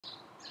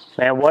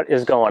Man, what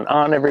is going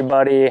on,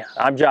 everybody?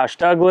 I'm Josh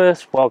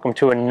Douglas. Welcome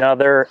to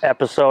another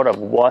episode of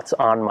What's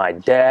on My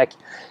Deck.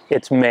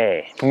 It's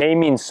May. May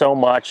means so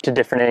much to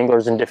different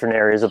anglers in different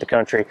areas of the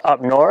country.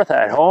 Up north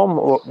at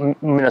home,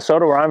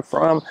 Minnesota, where I'm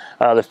from,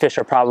 the fish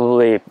are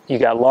probably, you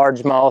got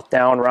largemouth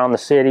down around the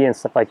city and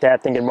stuff like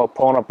that, thinking about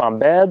pulling up on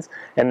beds.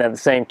 And at the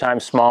same time,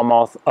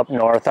 smallmouth up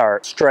north are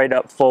straight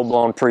up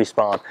full-blown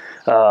pre-spawn.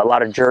 A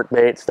lot of jerk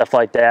bait, stuff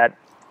like that.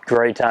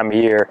 Great time of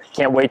year.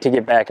 Can't wait to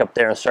get back up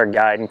there and start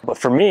guiding. But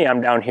for me,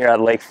 I'm down here at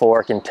Lake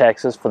Fork in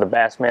Texas for the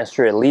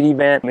Bassmaster Elite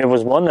event. It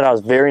was one that I was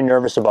very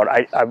nervous about.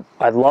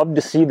 I'd love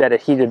to see that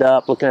it heated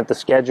up. Looking at the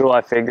schedule,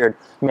 I figured,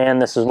 man,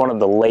 this is one of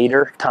the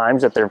later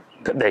times that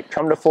they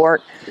come to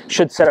Fork.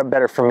 Should set up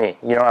better for me.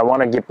 You know, I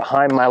want to get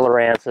behind my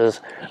Lowrances.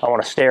 I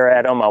want to stare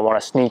at them. I want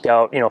to sneak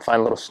out, you know,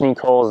 find little sneak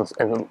holes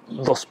and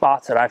little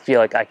spots that I feel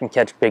like I can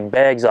catch big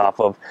bags off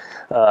of.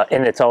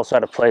 And it's also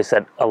at a place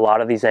that a lot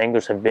of these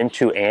anglers have been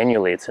to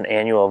annually. It's an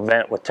annual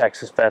event with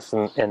Texas Fest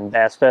and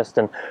Bass Fest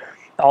and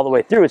all the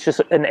way through. It's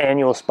just an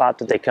annual spot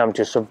that they come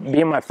to. So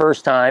being my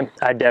first time,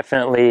 I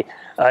definitely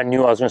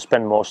knew I was going to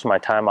spend most of my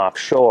time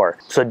offshore.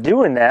 So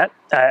doing that,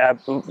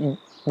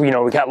 you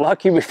know, we got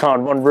lucky. We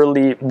found one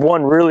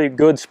really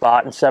good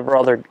spot and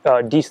several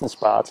other decent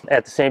spots.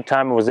 At the same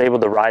time, I was able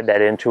to ride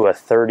that into a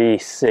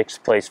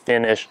 36th place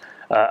finish,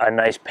 a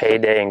nice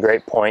payday and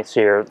great points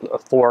here,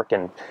 Fork,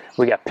 and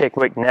we got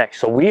Pickwick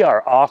next. So we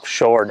are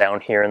offshore down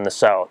here in the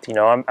south. You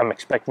know, I'm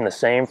expecting the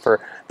same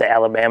for the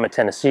Alabama,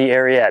 Tennessee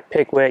area at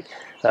Pickwick.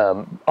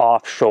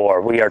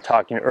 Offshore, we are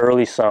talking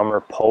early summer,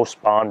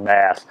 post-spawn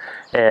bass,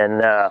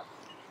 and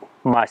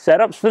my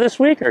setups for this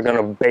week are going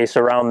to base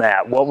around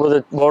that.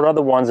 What are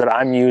the ones that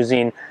I'm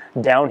using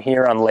down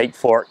here on Lake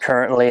Fork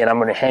currently, and I'm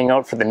going to hang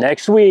out for the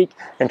next week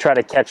and try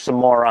to catch some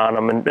more on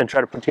them and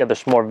try to put together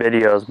some more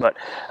videos. But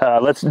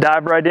let's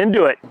dive right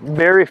into it.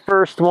 Very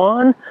first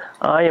one,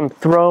 I am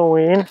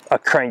throwing a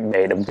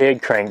crankbait, a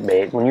big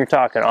crankbait. When you're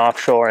talking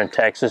offshore in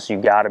Texas, you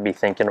got to be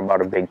thinking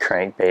about a big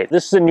crankbait.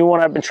 This is a new one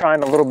I've been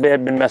trying a little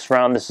bit, been messing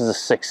around. This is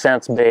a 6th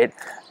Sense bait.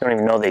 I don't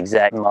even know the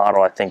exact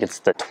model. I think it's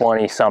the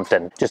 20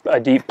 something. Just a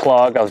deep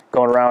plug. I was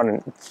going around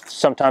and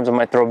sometimes I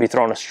might be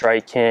throwing a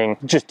Strike King.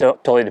 Just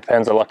totally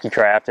depends on lucky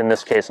craft. In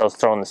this case, I was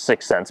throwing the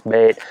 6th Sense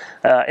bait.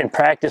 In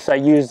practice, I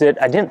used it.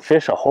 I didn't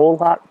fish a whole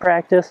lot in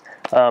practice.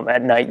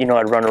 At night, you know,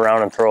 I'd run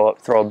around and throw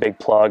a big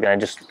plug, and I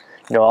just,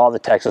 you know, all the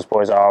Texas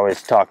boys are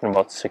always talking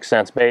about 6th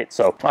Sense bait,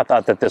 so I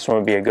thought that this one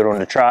would be a good one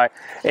to try.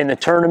 In the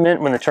tournament,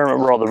 when the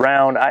tournament rolled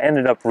around, I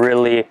ended up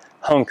really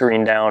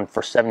hunkering down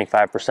for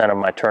 75% of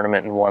my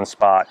tournament in one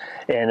spot,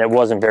 and it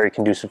wasn't very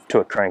conducive to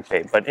a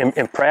crankbait. But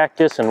in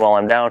practice and while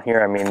I'm down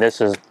here, I mean,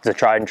 this is the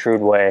tried and true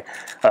way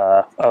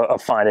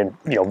of finding,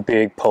 you know,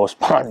 big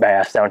post-spawn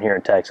bass down here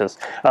in Texas.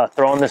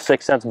 Throwing the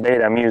 6th Sense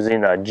bait, I'm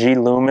using a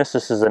Loomis.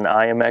 This is an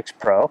IMX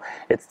Pro.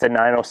 It's the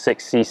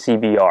 906C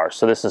CBR.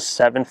 So this is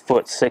 7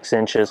 foot 6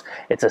 inches.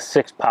 It's a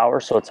 6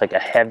 power, so it's like a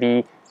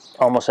heavy,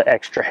 almost an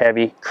extra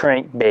heavy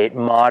crankbait,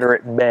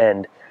 moderate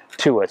bend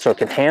to it, so it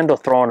can handle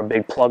throwing a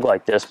big plug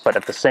like this, but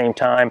at the same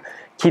time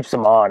keeps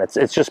them on.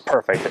 It's just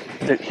perfect.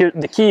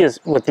 The key is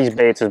with these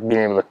baits is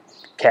being able to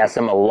cast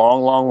them a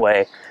long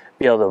way,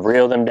 be able to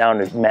reel them down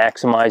to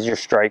maximize your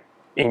strike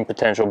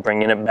potential,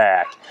 bringing it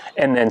back,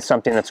 and then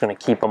something that's going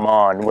to keep them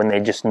on when they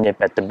just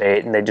nip at the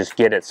bait and they just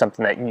get it,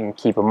 something that you can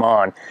keep them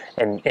on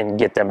and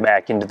get them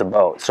back into the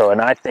boat. So, and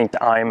I think the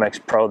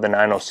IMX Pro, the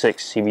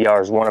 906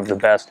 CBR, is one of the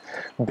best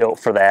built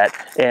for that.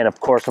 And of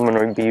course, I'm going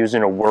to be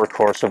using a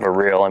workhorse of a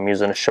reel. I'm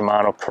using a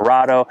Shimano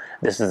Curado.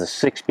 This is a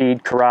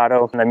 6-speed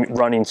Curado, and I'm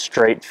running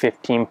straight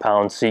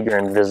 15-pound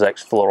Seaguar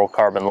Invizx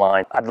Flourocarbon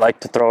line. I'd like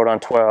to throw it on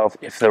 12.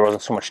 If there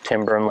wasn't so much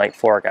timber in Lake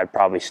Fork, I'd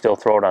probably still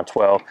throw it on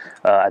 12.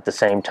 At the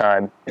same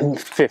time,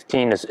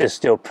 15 is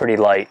still pretty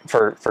light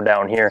for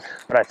down here,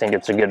 but I think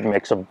it's a good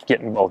mix of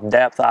getting both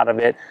depth out of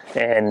it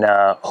and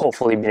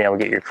hopefully being able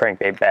to get your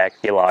crankbait back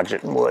if you lodge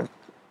it in wood.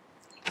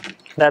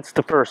 That's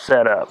the first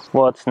setup.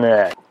 What's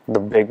next? The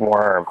big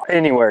worm.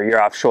 Anywhere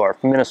you're offshore,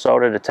 from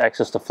Minnesota to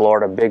Texas to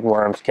Florida, big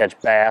worms catch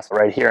bass.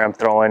 Right here I'm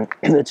throwing,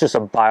 it's just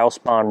a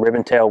BioSpawn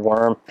ribbon tail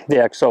worm, the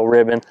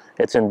ExoRibbon.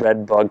 It's in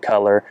red bug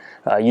color.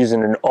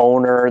 Using an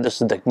owner.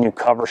 This is the new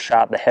cover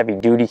shot, the heavy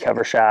duty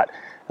cover shot.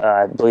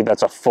 I believe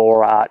that's a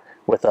 4-aught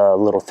with a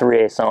little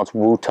 3/8 ounce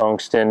Woo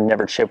tungsten,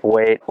 never chip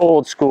weight.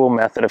 Old school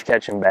method of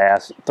catching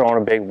bass,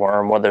 throwing a big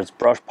worm, whether it's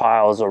brush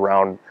piles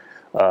around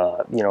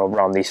you know,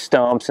 around these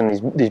stumps and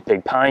these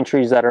big pine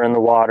trees that are in the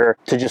water,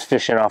 to just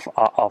fishing off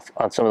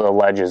on some of the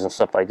ledges and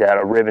stuff like that.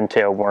 A ribbon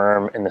tail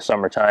worm in the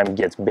summertime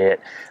gets bit.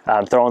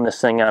 I'm throwing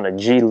this thing on a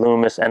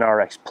Loomis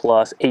NRX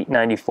Plus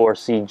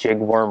 894C jig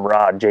worm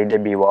rod,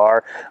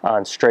 JWR,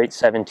 on straight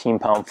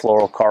 17-pound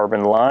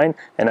fluorocarbon line,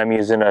 and I'm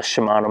using a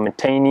Shimano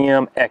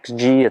Metanium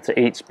XG. It's an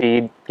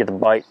 8-speed. Get the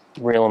bite,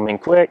 reel them in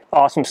quick.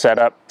 Awesome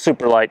setup,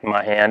 super light in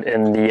my hand,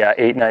 and the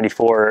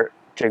 894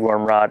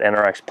 Jigworm rod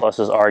NRX Plus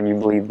is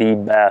arguably the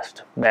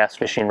best bass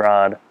fishing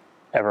rod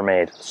ever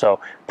made. So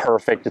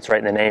perfect, it's right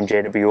in the name,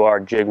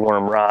 JWR,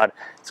 Jigworm rod.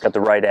 It's got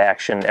the right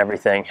action,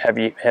 everything,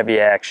 heavy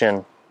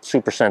action,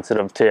 super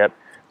sensitive tip,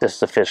 this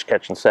is a fish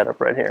catching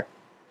setup right here.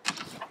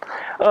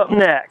 Up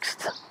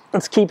next,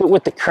 let's keep it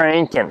with the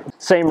cranking.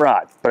 Same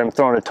rod, but I'm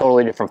throwing a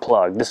totally different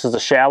plug. This is a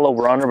shallow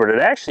runner, but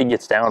it actually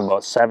gets down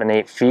about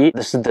 7-8 feet.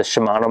 This is the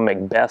Shimano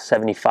Macbeth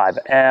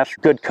 75F.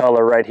 Good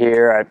color right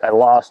here. I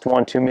lost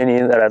one too many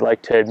that I'd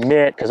like to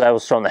admit because I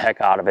was throwing the heck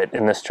out of it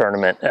in this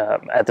tournament.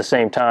 At the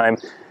same time,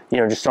 you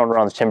know, just throwing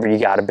around the timber, you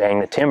got to bang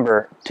the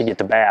timber to get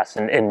the bass.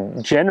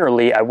 And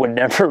generally, I would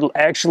never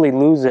actually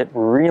lose it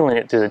reeling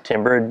it through the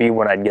timber. It'd be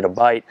when I'd get a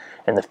bite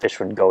and the fish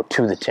would go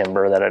to the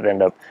timber that I'd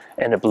end up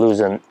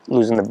losing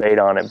the bait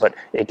on it. But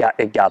it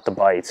got the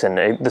bites.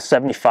 And the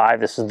 75,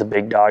 this is the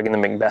big dog in the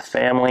Macbeth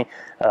family.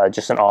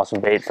 Just an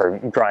awesome bait for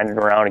grinding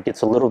around. It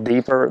gets a little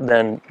deeper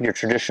than your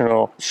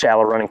traditional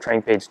shallow running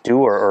crankbaits do,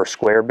 or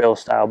square bill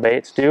style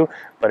baits do.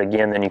 But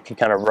again, then you can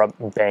kind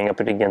of bang up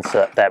it against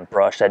that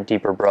brush, that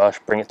deeper brush,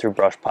 bring it through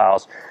brush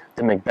piles.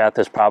 The Macbeth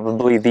is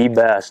probably the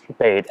best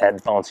bait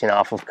at bouncing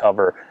off of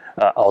cover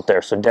out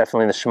there. So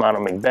definitely the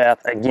Shimano Macbeth.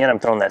 Again, I'm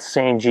throwing that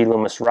same G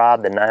Loomis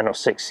rod, the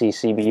 906C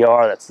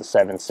CBR. That's the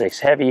 7.6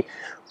 heavy.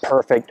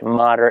 Perfect,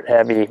 moderate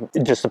heavy,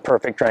 just a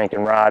perfect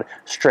cranking rod.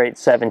 Straight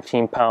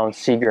 17-pound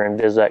Seaguar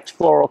Invizx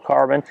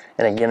Flourocarbon.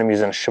 And again, I'm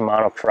using a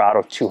Shimano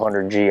Curado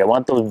 200G. I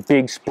want those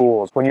big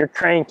spools. When you're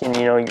cranking,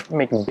 you know, you're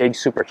making big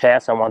super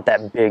casts, I want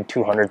that big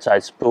 200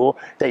 size spool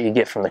that you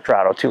get from the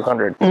Curado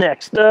 200.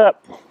 Next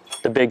up,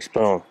 the big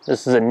spoon.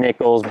 This is a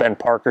Nichols Ben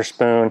Parker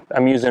spoon.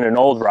 I'm using an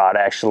old rod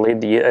actually,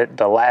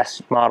 the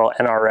last model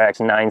NRX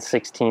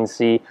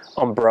 916C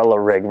umbrella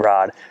rig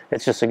rod.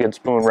 It's just a good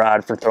spoon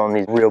rod for throwing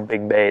these real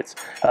big baits.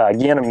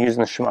 Again, I'm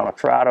using the Shimano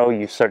Curado.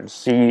 You start to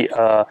see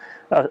a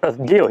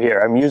deal here.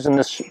 I'm using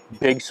this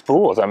big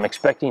spools. I'm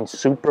expecting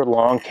super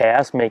long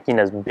casts, making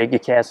as big a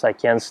cast as I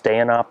can,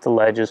 staying off the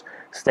ledges,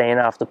 staying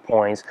off the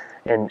points,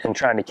 and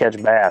trying to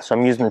catch bass. So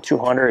I'm using the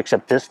 200,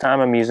 except this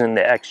time I'm using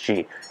the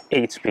XG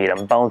 8-speed.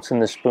 I'm bouncing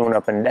the spoon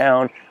up and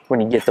down. When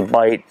you get the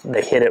bite,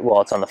 they hit it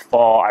while it's on the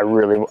fall.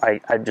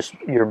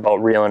 You're about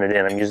reeling it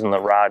in. I'm using the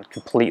rod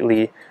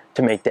completely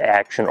to make the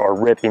action, or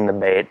ripping the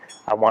bait.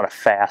 I want a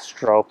fast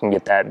stroke and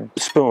get that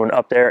spoon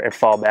up there and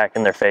fall back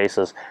in their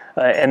faces.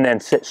 And then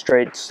sit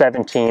straight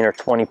 17 or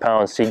 20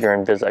 pound Seaguar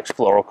Invizx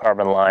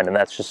Flourocarbon line, and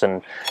that's just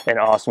an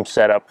awesome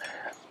setup.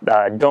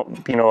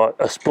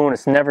 A spoon,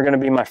 it's never going to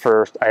be my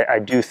first. I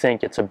do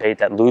think it's a bait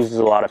that loses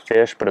a lot of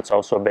fish, but it's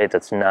also a bait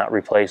that's not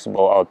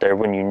replaceable out there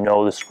when you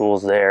know the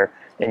school's there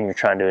and you're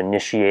trying to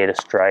initiate a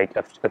strike,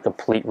 a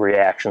complete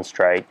reaction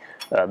strike.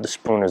 The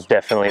spoon is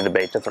definitely the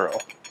bait to throw.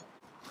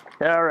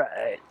 All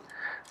right,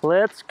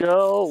 let's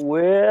go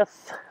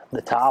with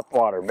the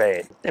topwater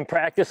bait. In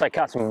practice, I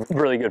caught some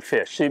really good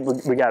fish. See,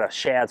 we got a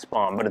shad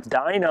spawn, but it's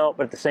dying out,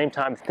 but at the same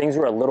time, things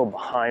were a little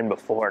behind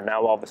before.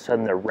 Now all of a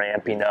sudden they're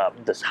ramping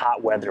up. This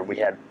hot weather, we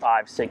had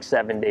 5, 6,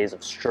 7 days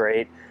of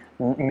straight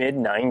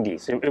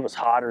mid-90s. It was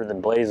hotter than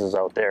blazes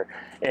out there,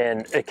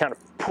 and it kind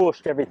of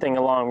pushed everything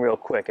along real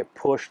quick. It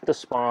pushed the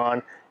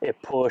spawn,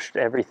 it pushed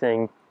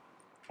everything,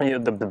 you know,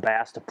 the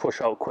bass to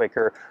push out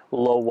quicker,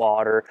 low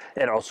water.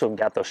 It also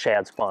got those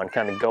shad spawn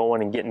kind of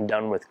going and getting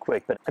done with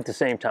quick. But at the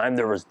same time,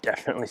 there was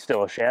definitely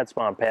still a shad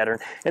spawn pattern.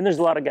 And there's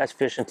a lot of guys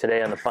fishing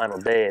today on the final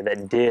day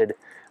that did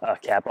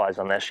capitalize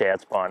on that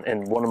shad spawn.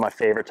 And one of my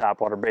favorite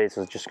topwater baits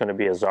is just going to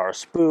be a Zara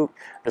Spook.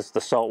 This is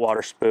the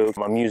saltwater spook.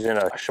 I'm using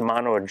a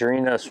Shimano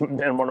Adrena. It's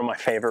been one of my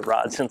favorite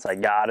rods since I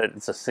got it.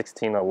 It's a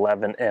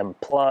 1611 M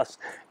Plus.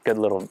 Good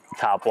little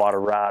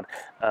topwater rod.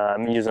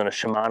 I'm using a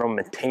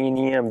Shimano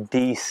Metanium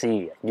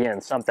DC. Again,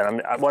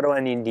 something. What do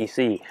I need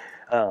DC?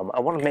 I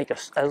want to make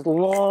as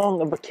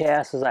long of a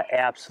cast as I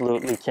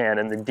absolutely can.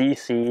 And the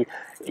DC,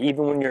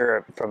 even when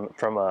you're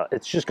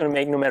it's just going to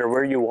make, no matter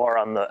where you are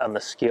on the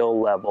skill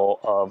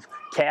level of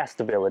cast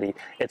ability,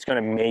 it's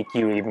going to make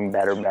you even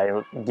better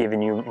by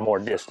giving you more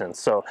distance.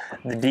 So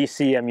the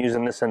DC, I'm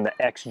using this in the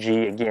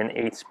XG, again,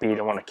 8-speed.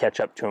 I want to catch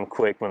up to them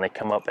quick when they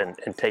come up and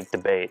take the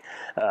bait.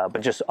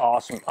 But just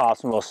awesome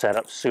little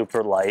setup,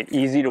 super light,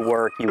 easy to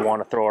work. You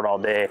want to throw it all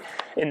day.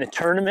 In the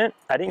tournament,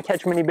 I didn't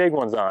catch many big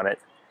ones on it,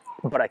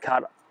 but I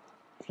caught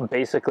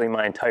basically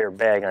my entire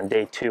bag on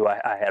day 2.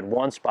 I had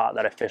one spot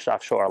that I fished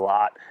offshore a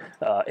lot.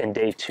 In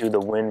day 2, the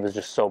wind was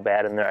just so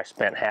bad in there. I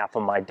spent half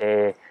of my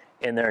day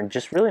in there and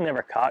just really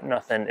never caught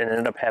nothing, and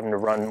ended up having to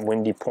run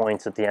windy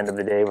points at the end of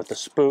the day with the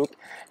spook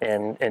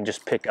and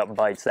just pick up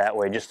bites that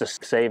way, just to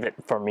save it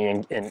for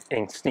me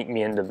and sneak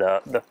me into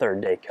the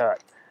 3rd day cut.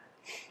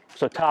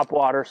 So top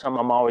water, something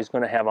I'm always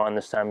going to have on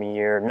this time of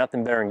year.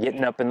 Nothing better than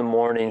getting up in the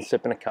morning,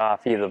 sipping a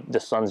coffee, the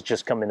sun's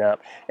just coming up,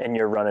 and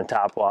you're running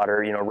top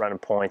water, you know, running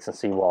points and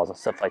seawalls and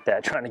stuff like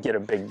that, trying to get a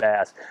big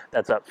bass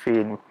that's up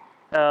feeding.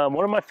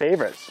 One of my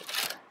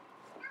favorites,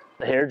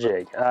 the hair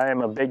jig. I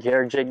am a big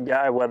hair jig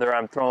guy, whether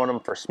I'm throwing them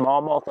for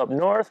smallmouth up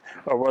north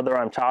or whether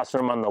I'm tossing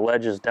them on the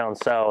ledges down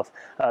south.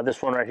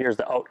 This one right here is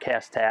the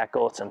Outcast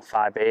tackle. It's in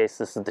 5/8.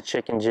 This is the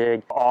chicken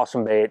jig.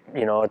 Awesome bait.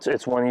 You know,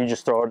 it's one you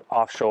just throw it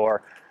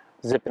offshore.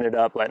 zipping it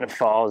up, letting it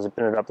fall,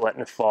 zipping it up,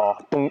 letting it fall.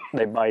 Boom,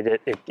 they bite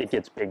it. It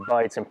gets big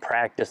bites. In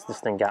practice, this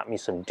thing got me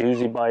some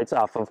doozy bites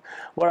off of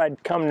what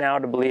I'd come now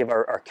to believe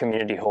are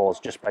community holes,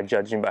 just by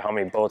judging by how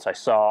many boats I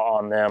saw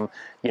on them.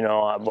 You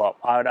know, well,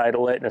 I'd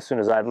idle it, and as soon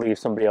as I'd leave,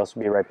 somebody else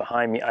would be right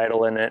behind me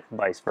idling it,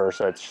 vice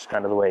versa. It's just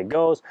kind of the way it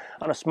goes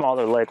on a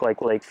smaller lake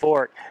like Lake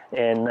Fork.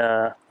 And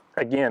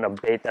again, a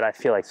bait that I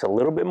feel like is a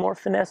little bit more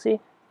finessey.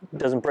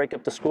 Doesn't break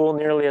up the school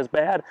nearly as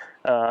bad,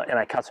 and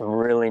I caught some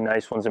really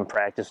nice ones in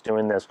practice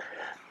doing this.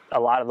 A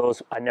lot of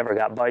those I never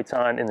got bites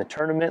on in the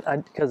tournament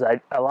because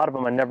a lot of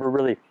them I never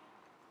really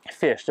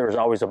fished. There was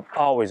always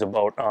a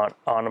boat on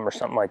them or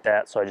something like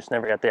that, so I just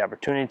never got the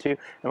opportunity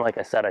to. And like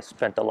I said, I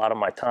spent a lot of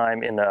my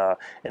time in a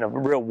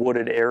real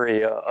wooded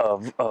area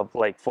of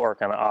Lake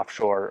Fork on an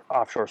offshore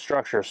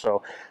structure.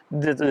 So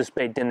this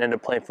bait didn't end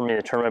up playing for me in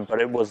the tournament,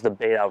 but it was the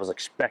bait I was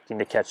expecting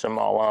to catch them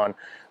all on,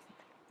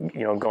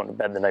 you know, going to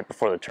bed the night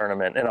before the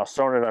tournament. And I was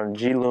throwing it on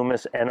a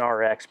Loomis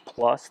NRX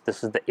Plus.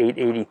 This is the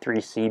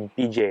 883C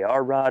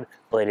BJR rod,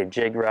 bladed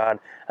jig rod.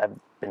 I've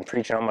been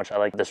preaching how much I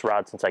like this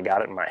rod since I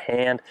got it in my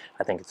hand.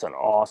 I think it's an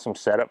awesome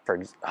setup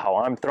for how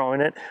I'm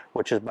throwing it,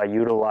 which is by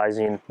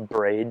utilizing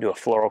braid to a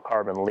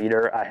fluorocarbon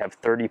leader. I have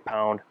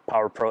 30-pound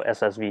Power Pro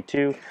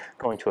SSV2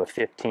 going to a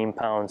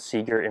 15-pound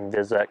Seaguar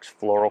Invizx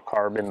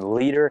fluorocarbon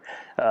leader.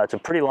 It's a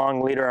pretty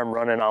long leader. I'm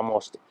running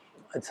almost,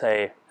 I'd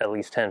say, at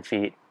least 10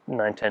 feet.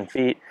 9-10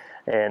 feet,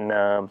 and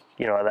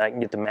you know, that I can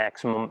get the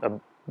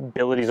maximum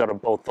abilities out of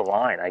both the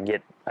line. I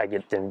get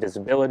the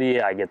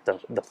invisibility, I get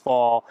the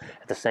fall,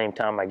 at the same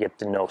time I get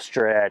the no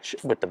stretch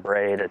with the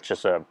braid. It's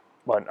just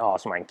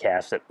awesome. I can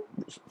cast it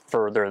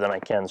further than I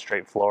can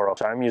straight fluoro.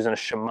 So I'm using a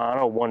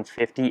Shimano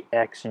 150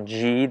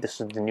 XG. This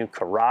is the new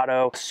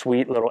Curado.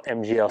 Sweet little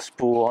MGL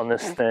spool on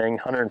this thing,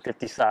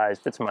 150 size,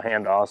 fits in my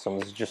hand awesome.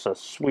 This is just a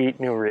sweet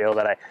new reel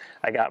that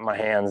I got in my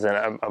hands, and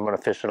I'm going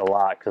to fish it a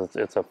lot because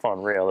it's a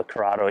fun reel. The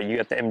Curado, you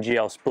get the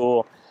MGL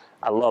spool.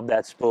 I love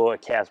that spool.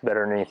 It casts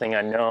better than anything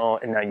I know,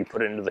 and now you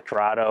put it into the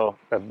Curado.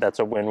 That's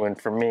a win-win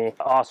for me.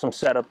 Awesome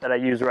setup that I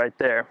use right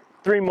there.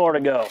 3 more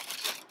to go.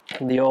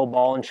 The old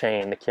ball and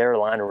chain, the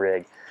Carolina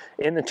rig.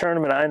 In the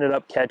tournament, I ended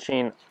up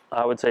catching,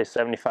 I would say,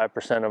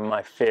 75% of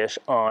my fish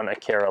on a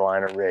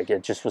Carolina rig.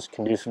 It just was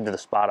conducive to the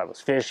spot I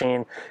was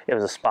fishing. It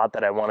was a spot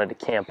that I wanted to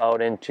camp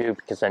out into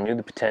because I knew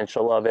the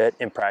potential of it.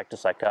 In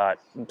practice, I caught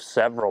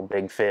several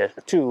big fish.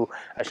 2,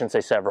 I shouldn't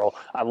say several.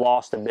 I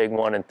lost a big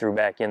one and threw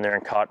back in there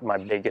and caught my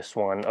biggest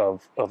one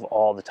of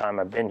all the time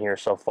I've been here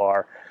so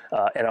far.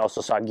 And I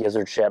also saw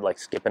gizzard shad like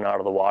skipping out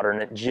of the water,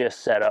 and it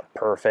just set up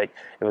perfect.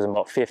 It was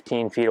about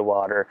 15 feet of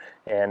water,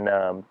 and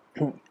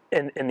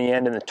in the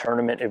end, in the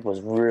tournament, it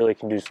was really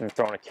conducive to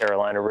throwing a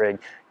Carolina rig.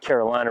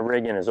 Carolina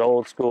rigging is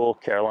old school.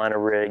 Carolina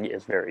rig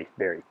is very,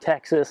 very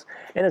Texas,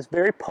 and it's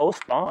very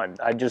post-spawn.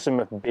 I just am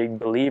a big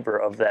believer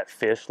of that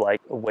fish like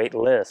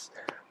weightless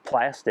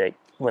plastic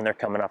when they're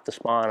coming off the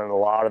spawn. And a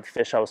lot of the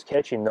fish I was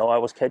catching, though I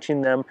was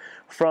catching them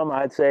from,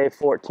 I'd say,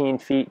 14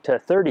 feet to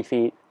 30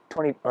 feet,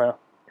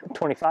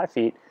 25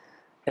 feet,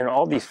 and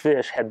all these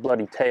fish had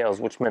bloody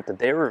tails, which meant that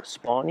they were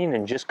spawning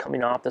and just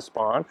coming off the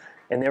spawn,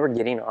 and they were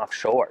getting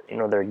offshore. You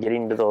know, they're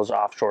getting to those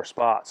offshore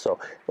spots. So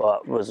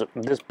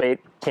this bait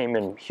came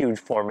in huge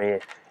for me.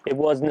 It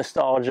was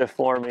nostalgia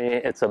for me.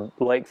 It's a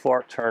Lake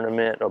Fork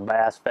tournament, a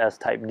Bass Fest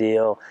type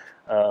deal.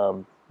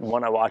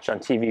 One I watched on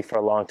TV for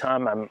a long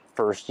time. I'm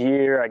first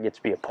year, I get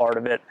to be a part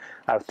of it.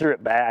 I threw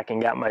it back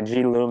and got my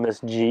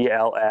Loomis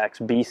GLX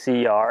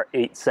BCR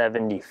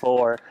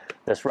 874.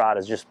 This rod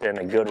has just been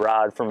a good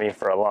rod for me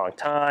for a long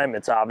time.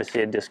 It's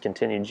obviously a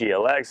discontinued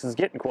GLX. It's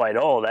getting quite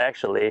old,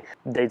 actually.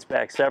 Dates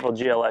back several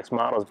GLX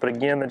models, but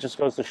again, that just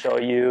goes to show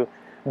you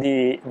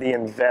the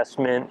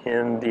investment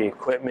in the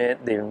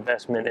equipment, the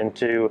investment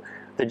into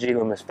the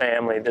Loomis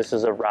family. This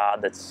is a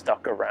rod that's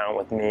stuck around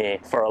with me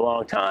for a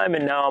long time,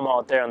 and now I'm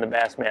out there on the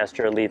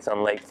Bassmaster Elites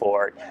on Lake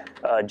Fork,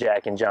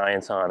 jacking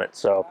giants on it.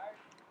 So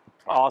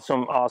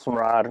awesome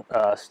rod.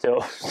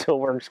 Still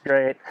works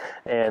great,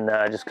 and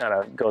just kind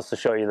of goes to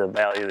show you the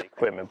value of the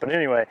equipment. But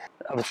anyway,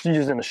 I was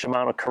using the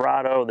Shimano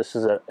Curado. This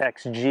is an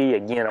XG.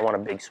 Again, I want a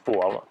big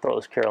spool. I want to throw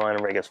this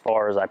Carolina rig as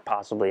far as I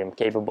possibly am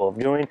capable of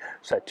doing.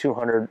 So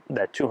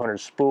that 200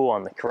 spool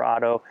on the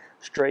Curado,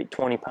 straight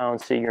 20-pound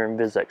Seaguar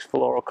Invizx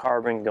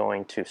fluorocarbon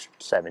going to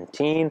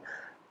 17.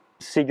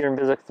 Seaguar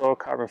Invizx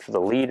fluorocarbon for the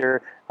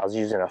leader. I was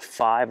using a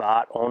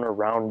 5/0 owner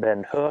round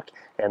bend hook,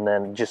 and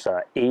then just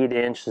a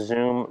 8-inch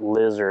zoom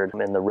lizard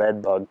in the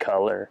red bug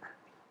color,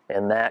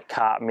 and that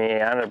caught me.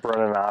 I ended up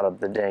running out of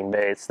the dang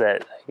baits.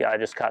 That I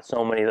just caught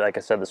so many. Like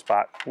I said, the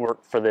spot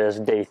worked for this.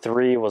 Day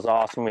 3 was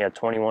awesome. We had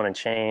 21 and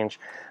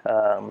change.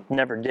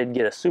 Never did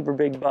get a super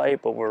big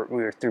bite, but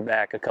we threw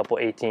back a couple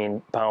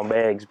 18-pound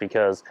bags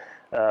because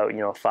you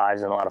know, 5s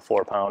and a lot of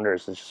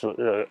 4-pounders. It just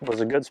was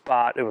a good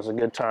spot. It was a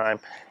good time,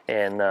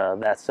 and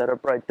that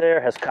setup right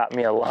there has caught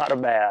me a lot of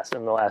bass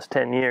in the last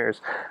 10 years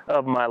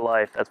of my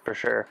life, that's for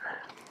sure.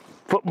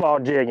 Football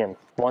jigging.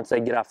 Once they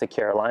get off the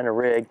Carolina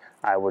rig,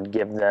 I would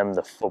give them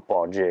the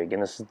football jig.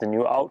 And this is the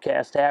new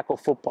Outcast Tackle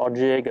football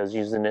jig. I was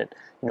using it,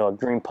 you know, a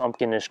green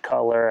pumpkinish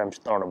color. I'm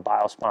just throwing a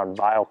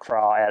BioSpawn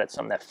Crawl at it,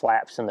 something that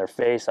flaps in their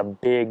face, a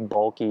big,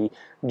 bulky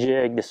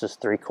jig. This is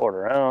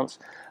 3/4 ounce.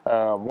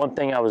 One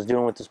thing I was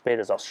doing with this bait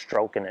is I was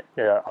stroking it.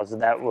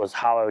 That was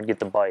how I would get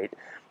the bite.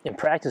 In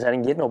practice, I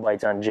didn't get no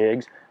bites on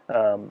jigs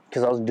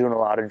because I was doing a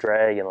lot of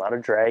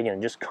dragging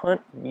and just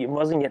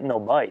wasn't getting no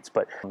bites.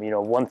 But, you know,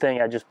 one thing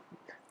I just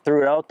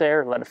threw it out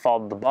there, let it fall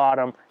to the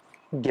bottom,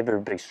 give it a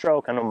big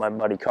stroke. I know my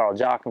buddy Carl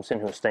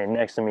Jochimson, who was staying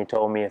next to me,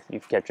 told me if you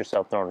catch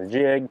yourself throwing a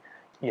jig,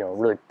 you know,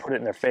 really put it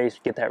in their face,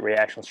 get that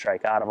reaction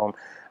strike out of them.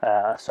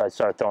 So I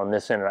started throwing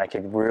this in, and I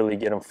could really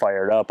get them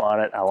fired up on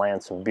it. I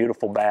land some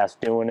beautiful bass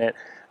doing it.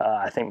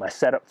 I think my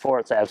setup for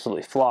it's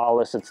absolutely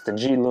flawless. It's the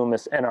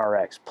Loomis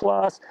NRX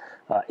Plus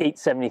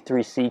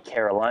 873C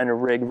Carolina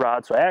rig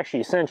rod. So actually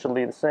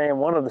essentially the same,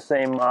 one of the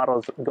same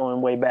models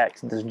going way back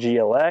to this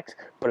GLX,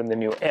 but in the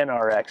new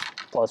NRX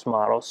Plus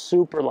model.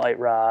 Super light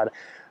rod.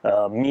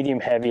 Medium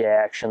heavy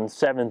action,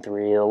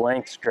 7.3, the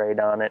length's great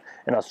on it,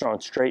 and I was throwing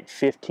straight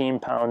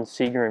 15-pound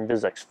Seaguar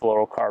Invizx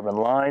Flourocarbon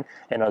line,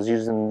 and I was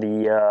using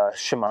the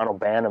Shimano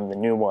Magnum, the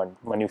new one,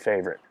 my new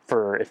favorite.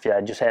 For if I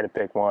just had to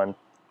pick one,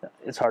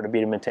 it's hard to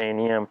beat a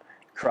Metanium,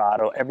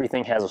 Curado.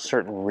 Everything has a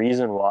certain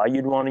reason why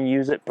you'd want to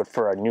use it, but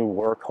for a new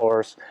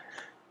workhorse,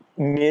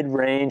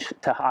 mid-range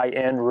to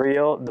high-end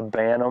reel, the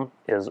Magnum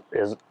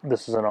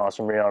this is an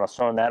awesome reel. And I was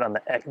throwing that on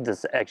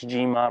this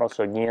XG model,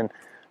 so again,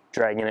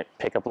 dragging it,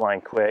 pick up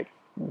line quick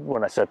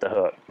when I set the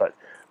hook. But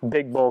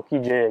big bulky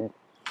jig.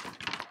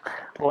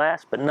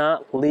 Last but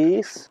not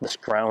least, the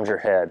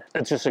scrounger head.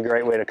 It's just a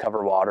great way to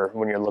cover water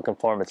when you're looking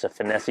for them. It's a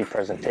finessey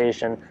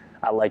presentation.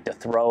 I like to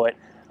throw it.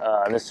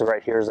 This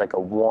right here is like a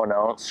 1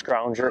 ounce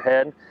scrounger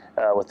head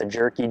with a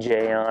jerky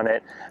J on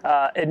it.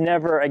 It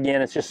never,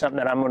 again, it's just something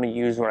that I'm going to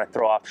use when I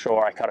throw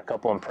offshore. I caught a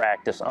couple in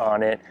practice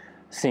on it.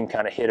 Seemed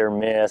kind of hit or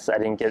miss. I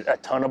didn't get a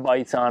ton of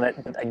bites on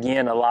it, but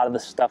again, a lot of the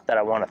stuff that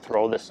I want to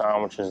throw this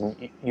on, which is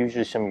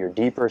usually some of your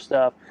deeper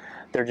stuff,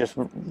 there just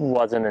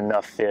wasn't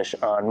enough fish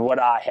on what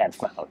I had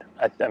found.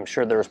 I'm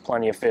sure there was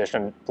plenty of fish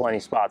and plenty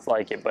of spots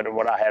like it, but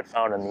what I had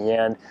found in the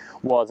end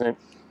wasn't.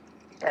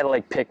 At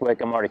Lake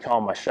Pickwick, I'm already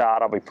calling my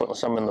shot. I'll be putting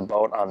some in the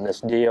boat on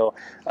this deal.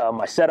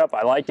 My setup,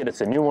 I like it.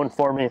 It's a new one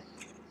for me.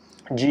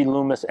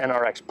 Loomis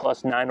NRX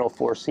Plus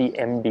 904C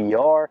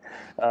MBR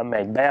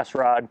mag bass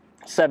rod.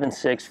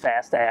 7.6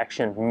 fast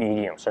action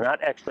medium, so not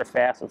extra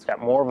fast. It's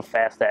got more of a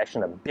fast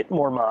action, a bit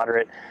more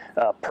moderate,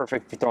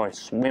 perfect for throwing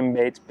swim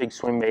baits, big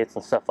swim baits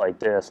and stuff like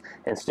this,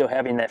 and still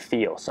having that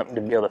feel, something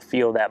to be able to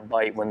feel that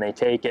bite when they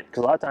take it,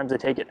 because a lot of times they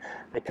take it,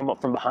 they come up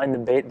from behind the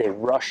bait, they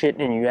rush it,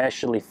 and you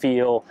actually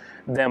feel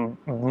them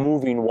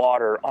moving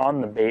water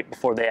on the bait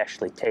before they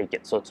actually take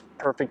it. So it's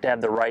perfect to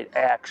have the right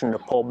action to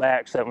pull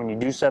back, so that when you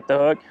do set the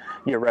hook,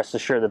 you're rest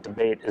assured that the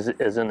bait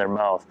is in their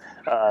mouth.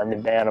 And they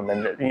ban them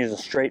and use a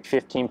straight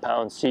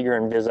 15-pound Seaguar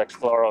and Invizx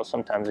Fluoro.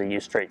 Sometimes they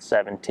use straight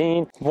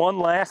 17. One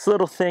last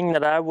little thing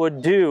that I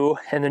would do,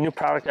 and the new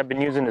product I've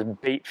been using is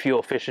bait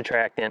fuel fish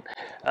attractant.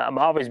 I've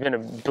always been a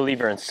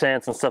believer in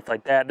scents and stuff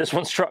like that. This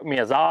one struck me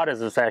as odd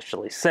as it's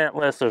actually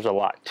scentless. There's a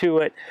lot to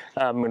it.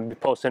 I'm going to be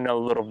posting another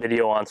little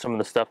video on some of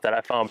the stuff that I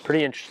found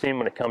pretty interesting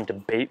when it comes to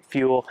bait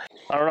fuel.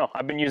 I don't know.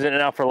 I've been using it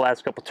now for the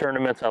last couple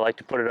tournaments. I like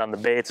to put it on the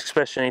baits,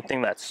 especially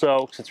anything that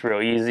soaks. It's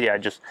real easy. I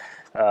just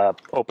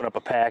open up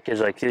a package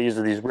like these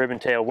are these ribbon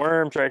tail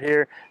worms right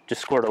here.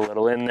 Just squirt a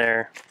little in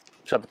there,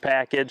 shut the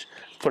package,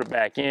 put it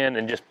back in,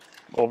 and just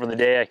over the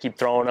day I keep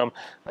throwing them.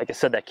 Like I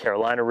said, that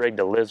Carolina rig,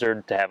 the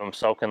lizard, to have them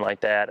soaking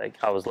like that,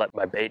 I was letting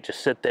my bait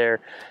just sit there,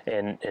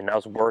 and I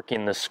was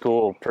working the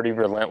school pretty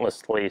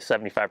relentlessly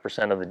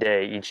 75% of the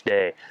day each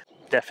day.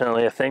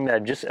 Definitely a thing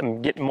that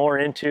I'm getting more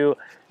into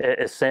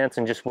is scents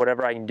and just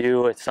whatever I can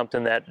do. It's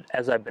something that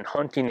as I've been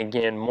hunting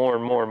again more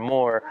and more and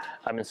more,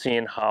 I've been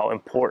seeing how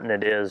important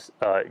it is,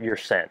 your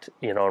scent,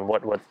 you know,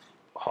 and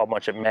how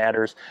much it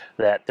matters,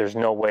 that there's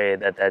no way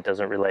that that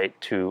doesn't relate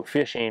to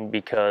fishing,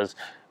 because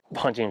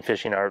hunting and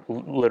fishing are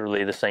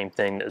literally the same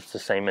thing. It's the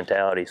same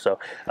mentality. So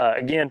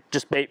again,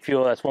 just bait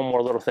fuel. That's one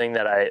more little thing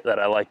that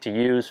I like to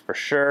use for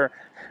sure.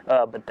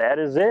 But that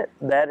is it.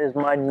 That is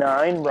my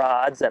 9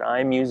 rods that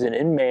I'm using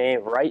in May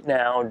right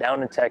now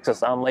down in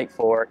Texas on Lake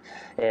Fork,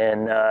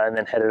 and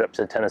then headed up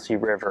to the Tennessee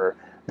River.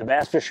 The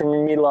bass fisherman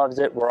in me loves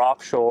it. We're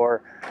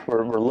offshore.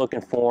 We're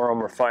looking for them.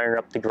 We're firing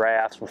up the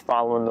graphs. We're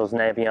following those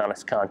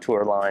Navionics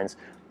contour lines.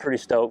 Pretty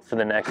stoked for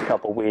the next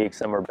couple weeks,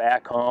 and we're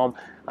back home.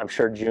 I'm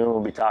sure June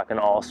will be talking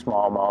all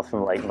smallmouth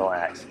from Lake Mille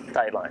Lacs.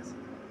 Tight lines.